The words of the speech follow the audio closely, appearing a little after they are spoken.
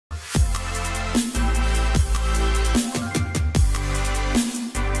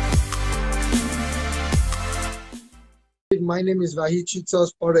My name is Vahid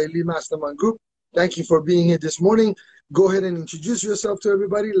Chitsaz, part of Elite Mastermind Group. Thank you for being here this morning. Go ahead and introduce yourself to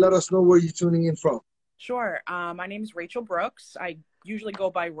everybody. Let us know where you're tuning in from. Sure. My name is Rachel Brooks. I usually go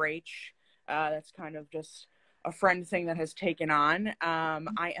by Rach. That's kind of just a friend thing that has taken on.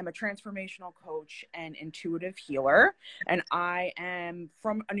 I am a transformational coach and intuitive healer, and I am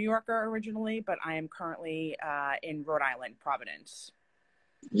from New Yorker originally, but I am currently in Rhode Island, Providence.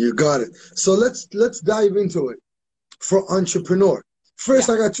 You got it. So let's dive into it. For entrepreneur, first,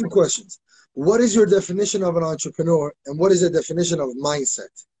 Yeah. I got two questions. What is your definition of an entrepreneur, and what is the definition of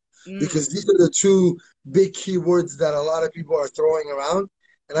mindset? Because these are the two big keywords that a lot of people are throwing around,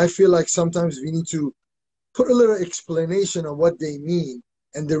 and I feel like sometimes we need to put a little explanation on what they mean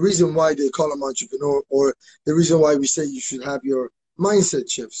and the reason why they call them entrepreneur, or the reason why we say you should have your mindset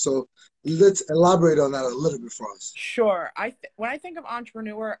shift. So let's elaborate on that a little bit for us. Sure. When I think of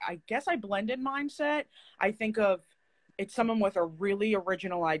entrepreneur, I guess I blended mindset. I think of it's someone with a really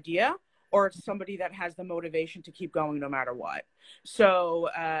original idea, or it's somebody that has the motivation to keep going no matter what. So,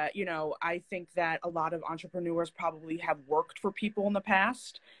 I think that a lot of entrepreneurs probably have worked for people in the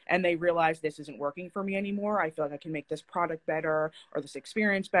past and they realize this isn't working for me anymore. I feel like I can make this product better or this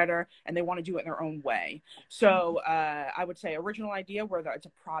experience better, and they want to do it in their own way. So I would say original idea, whether it's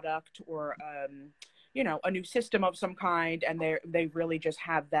a product or a new system of some kind, and they really just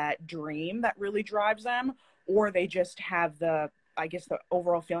have that dream that really drives them, or they just have the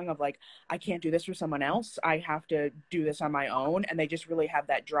overall feeling of like, I can't do this for someone else. I have to do this on my own. And they just really have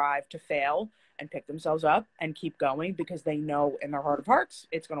that drive to fail and pick themselves up and keep going because they know in their heart of hearts,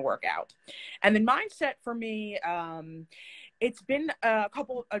 it's going to work out. And then mindset for me, it's been a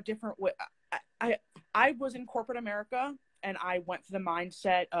couple of different ways. I was in corporate America, and I went through the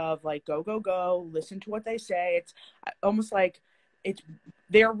mindset of like, go, go, go, listen to what they say. It's almost like it's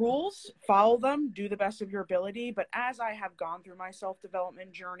their rules, follow them, do the best of your ability. But as I have gone through my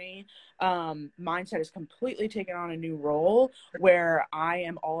self-development journey, mindset has completely taken on a new role where I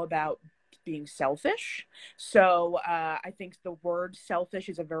am all about being selfish. So I think the word selfish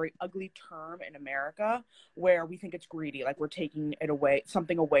is a very ugly term in America, where we think it's greedy, like we're taking it away,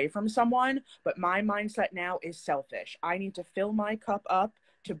 something away from someone. But my mindset now is selfish. I need to fill my cup up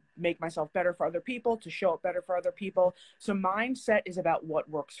to make myself better for other people, to show up better for other people. So mindset is about what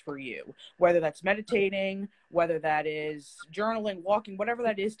works for you, whether that's meditating, whether that is journaling, walking, whatever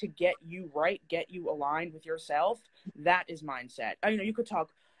that is to get you right, get you aligned with yourself. That is mindset. You could talk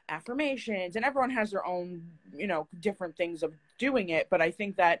affirmations, and everyone has their own, different things of doing it. But I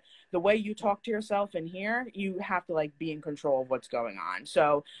think that the way you talk to yourself in here, you have to like be in control of what's going on.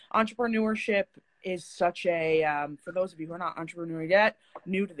 So entrepreneurship is such a, for those of you who are not entrepreneur yet,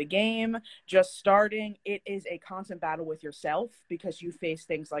 new to the game, just starting, it is a constant battle with yourself because you face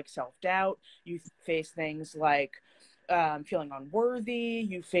things like self-doubt. You face things like feeling unworthy.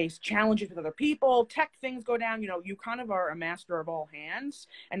 You face challenges with other people. Tech things go down. You kind of are a master of all hands.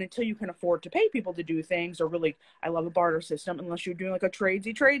 And until you can afford to pay people to do things, or really, I love a barter system, unless you're doing like a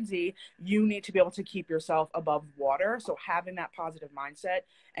tradesy, you need to be able to keep yourself above water. So having that positive mindset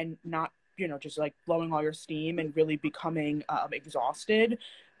and not just like blowing all your steam and really becoming exhausted,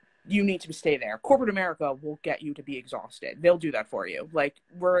 you need to stay there. Corporate America will get you to be exhausted. They'll do that for you. Like,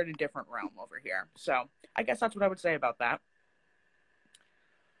 we're in a different realm over here. So I guess that's what I would say about that.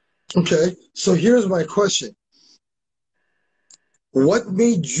 Okay, so here's my question. What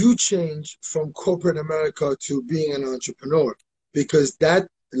made you change from corporate America to being an entrepreneur? Because that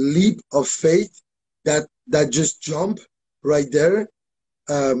leap of faith, that just jump right there,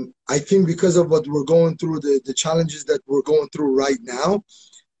 I think because of what we're going through, the challenges that we're going through right now,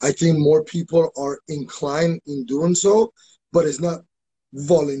 I think more people are inclined in doing so, but it's not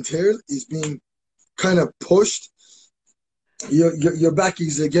volunteer. It's being kind of pushed. Your back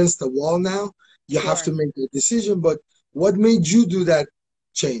is against the wall now. You have to Sure. make the decision. But what made you do that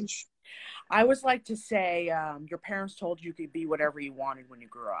change? I always like to say, your parents told you could be whatever you wanted when you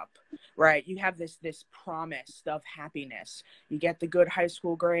grew up, right? You have this promise of happiness. You get the good high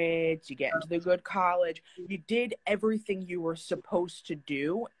school grades, you get into the good college. You did everything you were supposed to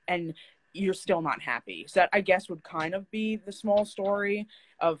do, and you're still not happy. So that, I guess, would kind of be the small story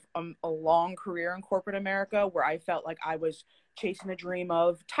of a long career in corporate America, where I felt like I was chasing the dream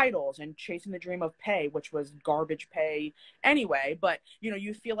of titles and chasing the dream of pay, which was garbage pay anyway. But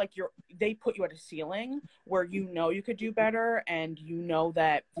you feel like they put you at a ceiling where you could do better, and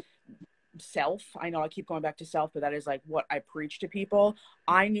that I know I keep going back to self, but that is like what I preach to people.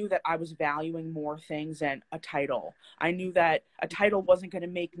 I knew that I was valuing more things than a title. I knew that a title wasn't going to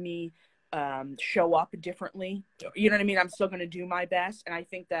make me show up differently. You know what I mean? I'm still going to do my best. And I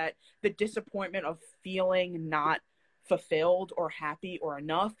think that the disappointment of feeling not fulfilled or happy or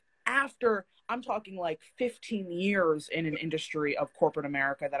enough after, I'm talking like 15 years in an industry of corporate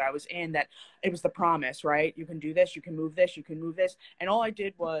America that I was in, that it was the promise, right? You can do this, you can move this, you can move this. And all I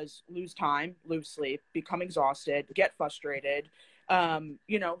did was lose time, lose sleep, become exhausted, get frustrated.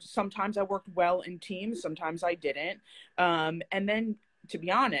 You know, sometimes I worked well in teams, sometimes I didn't. And then, to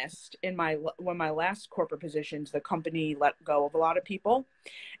be honest, in my last corporate positions, the company let go of a lot of people.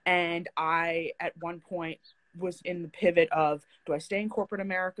 And I, at one point, was in the pivot of, do I stay in corporate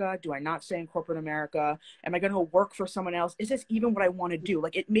America? Do I not stay in corporate America? Am I going to work for someone else? Is this even what I want to do?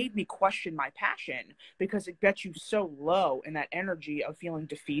 Like, it made me question my passion, because it gets you so low in that energy of feeling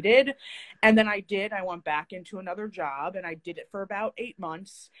defeated. And then I went back into another job, and I did it for about 8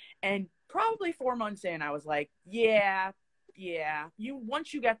 months. And probably 4 months in, I was like, yeah,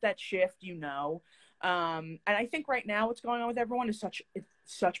 once you get that shift, you know. And I think right now what's going on with everyone is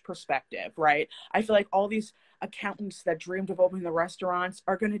such perspective, right? I feel like all these accountants that dreamed of opening the restaurants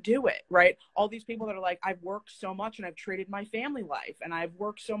are going to do it, right? All these people that are like, I've worked so much and I've traded my family life and I've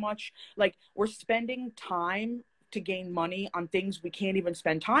worked so much. Like, we're spending time to gain money on things we can't even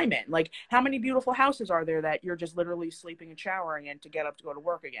spend time in. Like, how many beautiful houses are there that you're just literally sleeping and showering in to get up to go to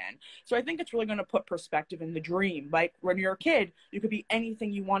work again? So I think it's really going to put perspective in the dream. Like, when you're a kid, you could be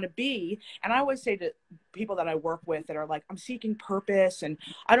anything you want to be. And I always say to people that I work with that are like, I'm seeking purpose and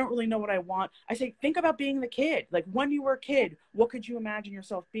I don't really know what I want, I say, think about being the kid. Like, when you were a kid, what could you imagine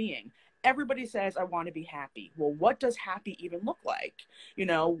yourself being? Everybody says, I want to be happy. Well, what does happy even look like? You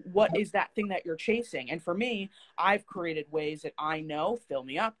know, what is that thing that you're chasing? And for me, I've created ways that I know fill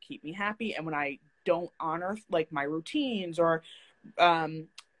me up, keep me happy. And when I don't honor like my routines or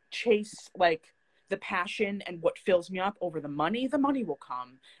chase like the passion and what fills me up over the money will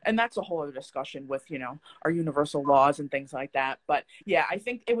come. And that's a whole other discussion with, you know, our universal laws and things like that. But yeah, I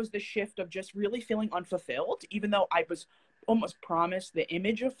think it was the shift of just really feeling unfulfilled, even though I was almost promised the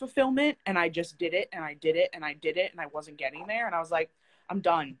image of fulfillment, and I just did it and I did it and I did it and I wasn't getting there. And I was like, I'm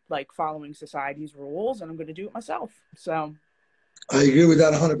done like following society's rules and I'm going to do it myself. So I agree with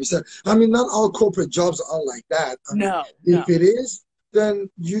that 100%. I mean, not all corporate jobs are like that. I mean, no. if it is,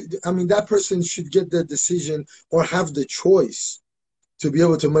 then that person should get the decision or have the choice to be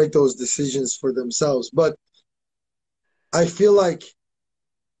able to make those decisions for themselves. But I feel like,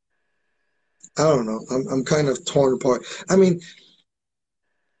 I don't know, I'm kind of torn apart. I mean,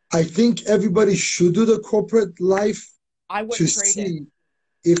 I think everybody should do the corporate life I to wouldn't trade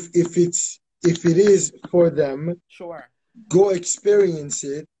it. see if it is for them. Sure. Go experience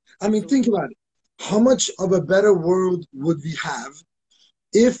it. I mean, think about it. How much of a better world would we have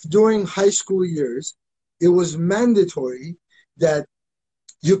if during high school years it was mandatory that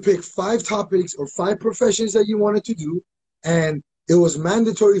you pick 5 topics or 5 professions that you wanted to do, and it was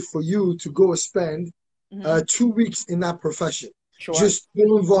mandatory for you to go spend 2 weeks in that profession, just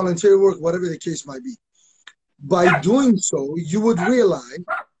doing voluntary work, whatever the case might be. By doing so, you would realize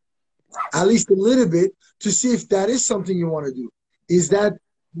at least a little bit to see if that is something you want to do.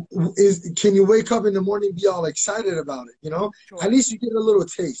 Can you wake up in the morning and be all excited about it? You know, at least you get a little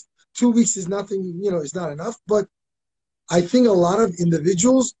taste. 2 weeks is nothing, you know, it's not enough. But I think a lot of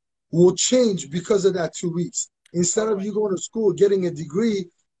individuals will change because of that 2 weeks. Instead of you going to school, getting a degree,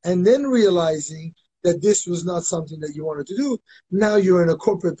 and then realizing that this was not something that you wanted to do, now you're in a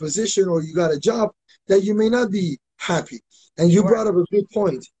corporate position or you got a job that you may not be happy. And you brought up a good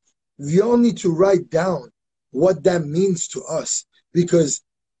point. We all need to write down what that means to us, because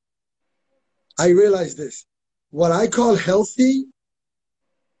I realize this. What I call healthy,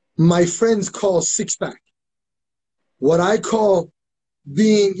 my friends call six-pack. What I call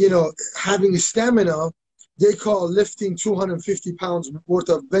being, you know, having stamina, they call lifting 250 pounds worth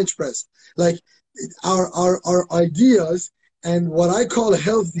of bench press. Like, our ideas and what I call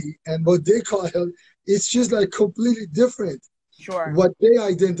healthy and what they call healthy, it's just like completely different. What they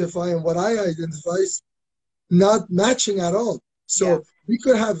identify and what I identify is not matching at all. So we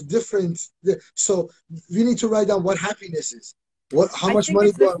could have different. So we need to write down what happiness is. How much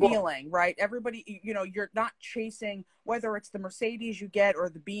money do I want? Feeling, right? Everybody, you know, you're not chasing whether it's the Mercedes you get or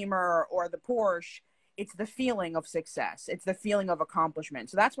the Beamer or the Porsche. It's the feeling of success. It's the feeling of accomplishment.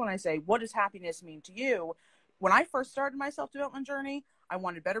 So that's when I say, what does happiness mean to you? When I first started my self-development journey, I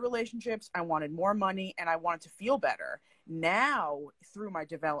wanted better relationships, I wanted more money, and I wanted to feel better. Now, through my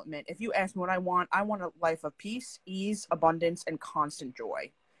development, if you ask me what I want a life of peace, ease, abundance, and constant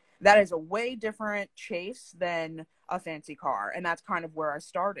joy. That is a way different chase than a fancy car. And that's kind of where I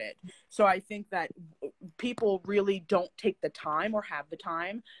started. So I think that people really don't take the time or have the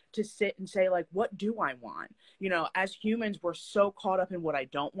time to sit and say, like, what do I want? You know, as humans, we're so caught up in what I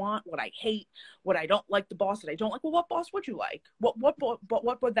don't want, what I hate, what I don't like, the boss that I don't like. Well, what boss would you like?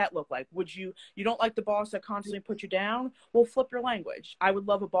 What would that look like? Would you don't like the boss that constantly puts you down? Well, flip your language. I would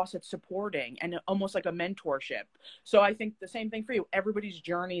love a boss that's supporting and almost like a mentorship. So I think the same thing for you. Everybody's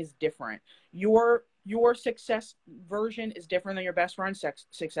journey is different. Your success version is different than your best friend's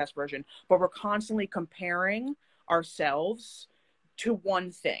success version, but we're constantly comparing ourselves to one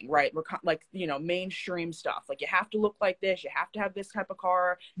thing, right? We're like, you know, mainstream stuff. Like, you have to look like this, you have to have this type of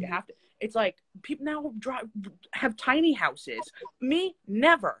car, you have to, it's like people now have tiny houses. Me,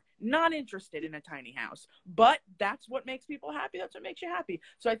 never. Not interested in a tiny house, but that's what makes people happy. That's what makes you happy.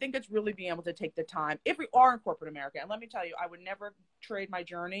 So I think it's really being able to take the time. If we are in corporate America, and let me tell you, I would never trade my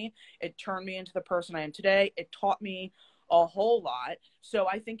journey. It turned me into the person I am today. It taught me a whole lot. So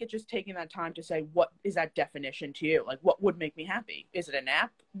I think it's just taking that time to say, what is that definition to you? Like, what would make me happy? Is it a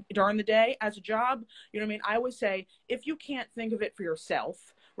nap during the day as a job? You know what I mean? I always say, if you can't think of it for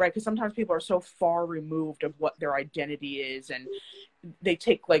yourself, right? Because sometimes people are so far removed of what their identity is, and they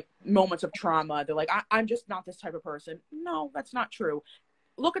take like moments of trauma. They're like, I'm just not this type of person. No, that's not true.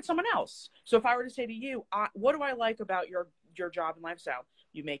 Look at someone else. So if I were to say to you, what do I like about your job and lifestyle?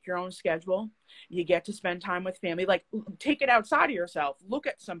 You make your own schedule. You get to spend time with family. Like, take it outside of yourself. Look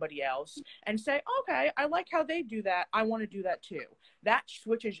at somebody else and say, okay, I like how they do that. I want to do that too. That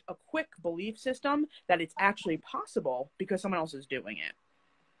switches a quick belief system that it's actually possible because someone else is doing it.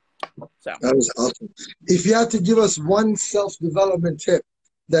 So that was awesome. If you had to give us one self-development tip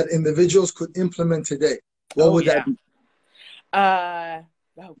that individuals could implement today, what would that be?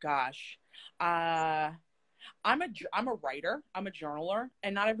 Oh gosh. I'm a writer. I'm a journaler,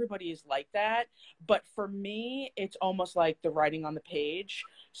 and not everybody is like that. But for me, it's almost like the writing on the page.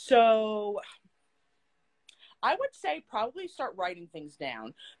 So I would say probably start writing things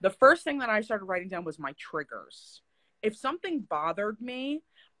down. The first thing that I started writing down was my triggers. If something bothered me,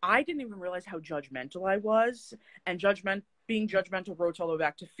 I didn't even realize how judgmental I was, and being judgmental roots all the way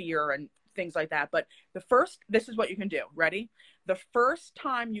back to fear and things like that. But this is what you can do. Ready? The first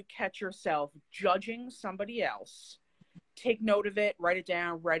time you catch yourself judging somebody else, take note of it, write it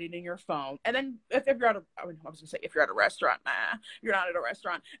down, write it in your phone. And then if you're at if you're at a restaurant, you're not at a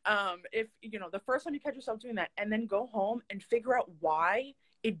restaurant. If, you know, the first time you catch yourself doing that, and then go home and figure out why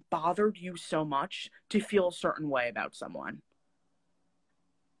it bothered you so much to feel a certain way about someone.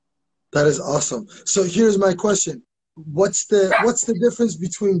 That is awesome. So here's my question. What's the difference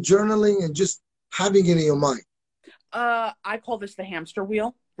between journaling and just having it in your mind? I call this the hamster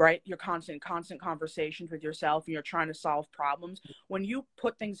wheel, right? Your constant conversations with yourself, and you're trying to solve problems. When you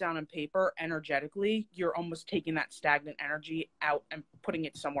put things down on paper energetically, you're almost taking that stagnant energy out and putting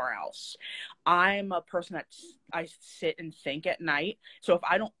it somewhere else. I'm a person I sit and think at night. So if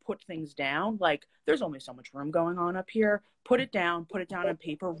I don't put things down, like, there's only so much room going on up here. Put it down on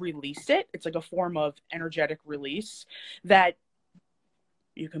paper, release it. It's like a form of energetic release that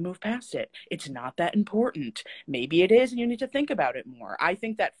you can move past it. It's not that important. Maybe it is, and you need to think about it more. I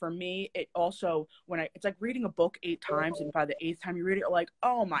think that for me, it also, it's like reading a book 8 times, and by the 8th time you read it, you're like,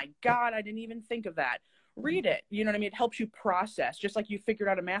 oh my God, I didn't even think of that. Read it. You know what I mean? It helps you process, just like you figured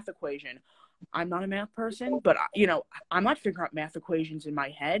out a math equation. I'm not a math person, but, you know, I'm not figuring out math equations in my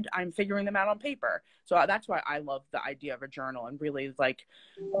head. I'm figuring them out on paper. So that's why I love the idea of a journal and really like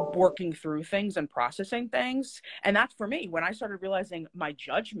working through things and processing things. And that's for me, when I started realizing my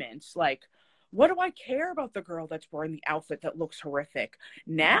judgments, like, what do I care about the girl that's wearing the outfit that looks horrific?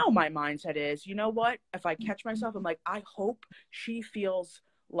 Now my mindset is, you know what? If I catch myself, I'm like, I hope she feels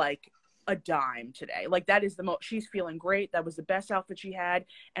like a dime today. Like, that is she's feeling great. That was the best outfit she had.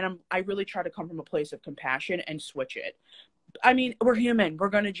 And I really try to come from a place of compassion and switch it. I mean, we're human. We're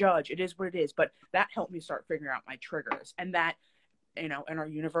going to judge. It is what it is. But that helped me start figuring out my triggers. And that, you know, in our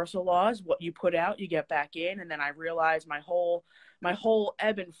universal laws, what you put out, you get back in. And then I realized my whole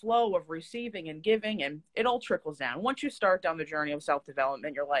ebb and flow of receiving and giving, and it all trickles down. Once you start down the journey of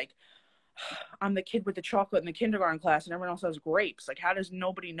self-development, you're like, I'm the kid with the chocolate in the kindergarten class and everyone else has grapes. Like, how does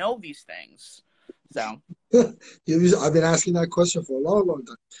nobody know these things? So I've been asking that question for a long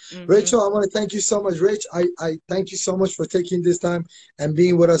time. Mm-hmm. Rachel, I want to thank you so much. Rach, I thank you so much for taking this time and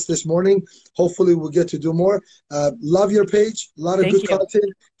being with us this morning. Hopefully we'll get to do more. Love your page. A lot of good content.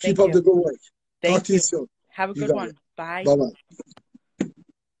 Keep up the good work. Talk to you soon. Have a good one. Bye. Bye-bye.